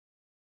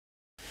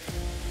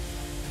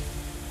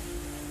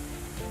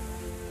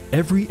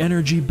Every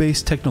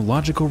energy-based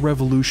technological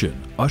revolution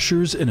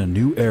ushers in a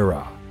new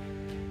era.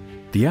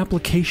 The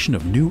application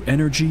of new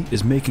energy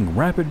is making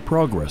rapid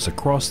progress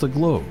across the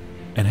globe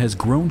and has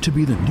grown to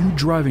be the new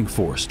driving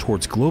force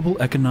towards global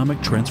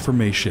economic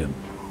transformation.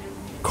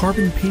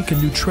 Carbon peak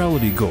and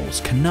neutrality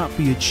goals cannot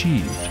be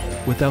achieved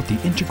without the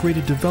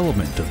integrated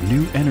development of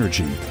new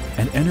energy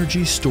and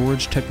energy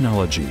storage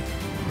technology.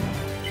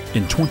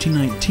 In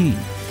 2019,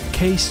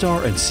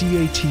 KSTAR and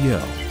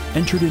CATL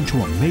entered into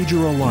a major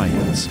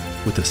alliance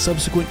with the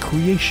subsequent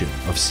creation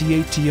of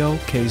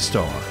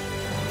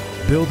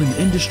CATL-KSTAR. Build an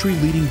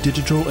industry-leading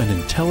digital and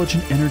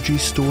intelligent energy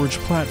storage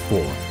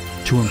platform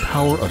to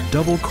empower a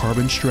double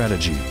carbon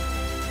strategy.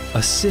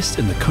 Assist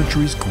in the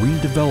country's green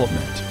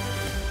development.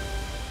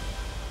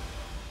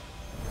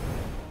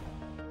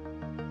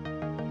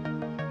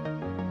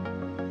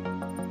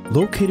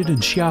 Located in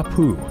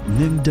Xiapu,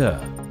 Ningde,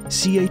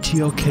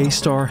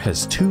 CATL-KSTAR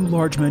has 2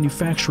 large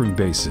manufacturing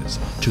bases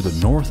to the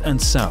north and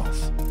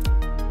south,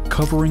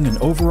 covering an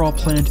overall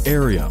planned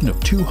area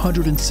of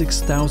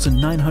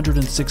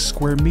 206,906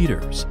 square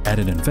meters at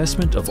an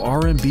investment of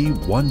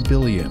RMB 1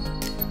 billion.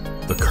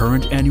 The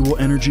current annual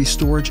energy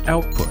storage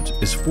output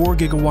is 4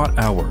 gigawatt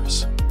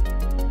hours.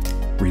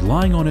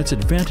 Relying on its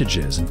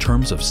advantages in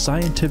terms of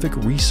scientific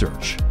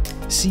research,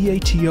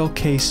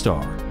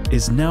 CATL-KSTAR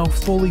is now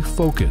fully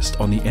focused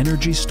on the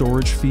energy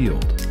storage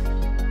field.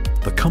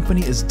 The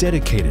company is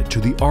dedicated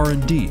to the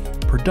R&D,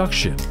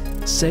 production,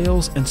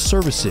 sales, and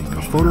servicing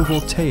of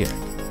photovoltaic,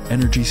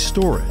 energy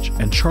storage,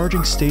 and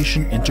charging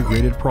station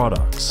integrated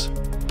products,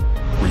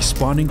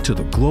 responding to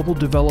the global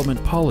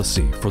development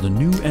policy for the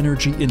new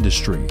energy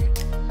industry.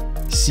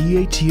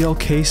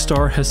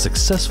 CATL-KSTAR has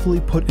successfully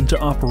put into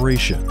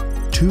operation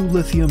 2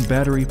 lithium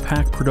battery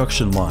pack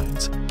production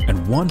lines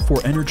and 1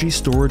 for energy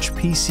storage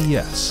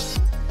PCS.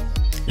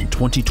 In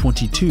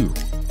 2022,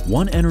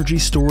 1 energy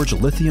storage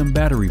lithium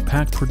battery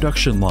pack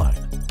production line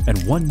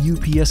and 1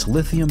 UPS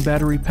lithium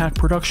battery pack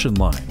production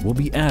line will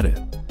be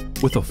added,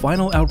 with a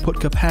final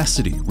output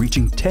capacity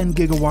reaching 10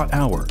 gigawatt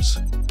hours.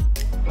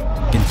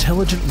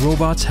 Intelligent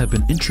robots have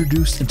been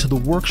introduced into the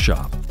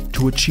workshop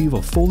to achieve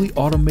a fully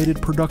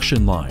automated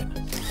production line.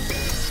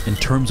 In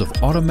terms of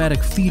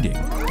automatic feeding,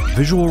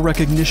 visual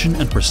recognition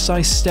and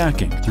precise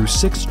stacking through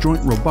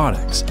 6-joint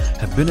robotics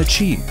have been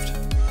achieved,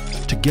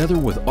 together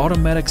with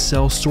automatic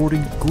cell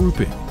sorting,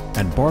 grouping,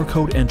 and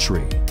barcode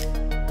entry.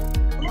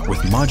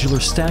 With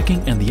modular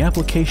stacking and the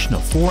application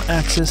of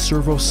 4-axis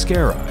servo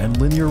SCARA and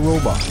linear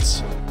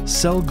robots,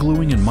 cell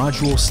gluing and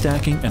module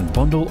stacking and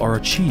bundle are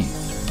achieved.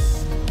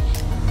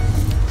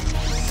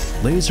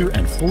 Laser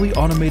and fully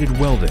automated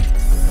welding,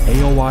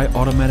 AOI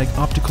automatic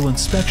optical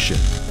inspection,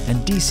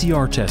 and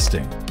DCR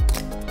testing.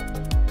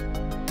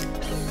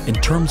 In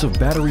terms of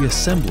battery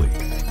assembly,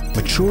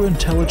 mature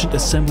intelligent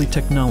assembly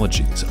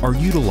technologies are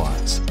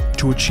utilized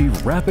to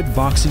achieve rapid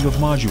boxing of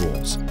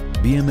modules,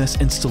 BMS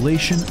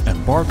installation,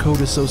 and barcode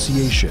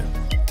association.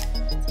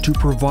 To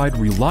provide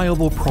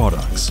reliable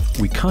products,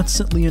 we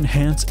constantly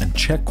enhance and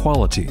check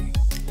quality.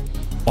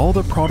 All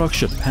the products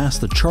should pass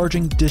the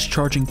charging,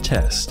 discharging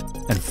test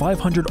and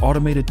 500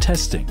 automated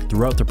testing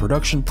throughout the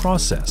production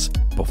process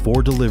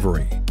before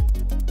delivery.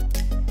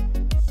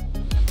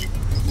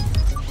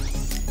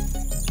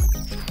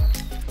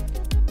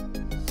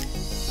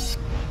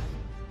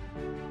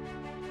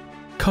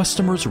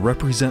 Customers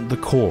represent the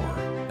core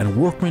and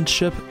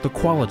workmanship the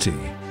quality.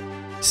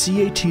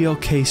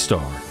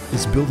 CATL-KSTAR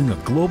is building a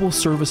global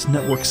service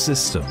network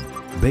system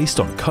based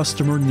on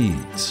customer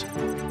needs.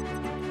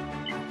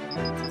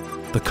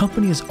 The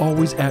company is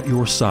always at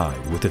your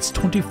side with its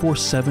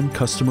 24/7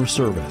 customer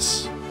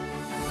service.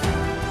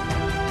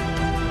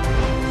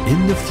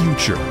 In the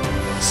future,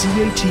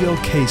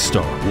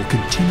 CATL-KSTAR will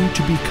continue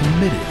to be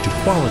committed to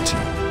quality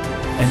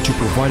and to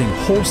providing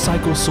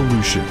whole-cycle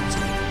solutions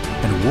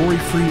and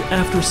worry-free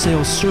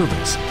after-sales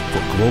service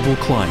for global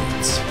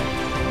clients.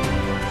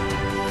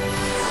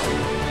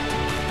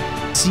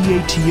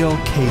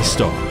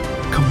 CATL-KSTAR,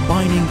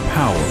 combining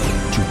power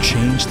to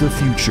change the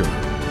future.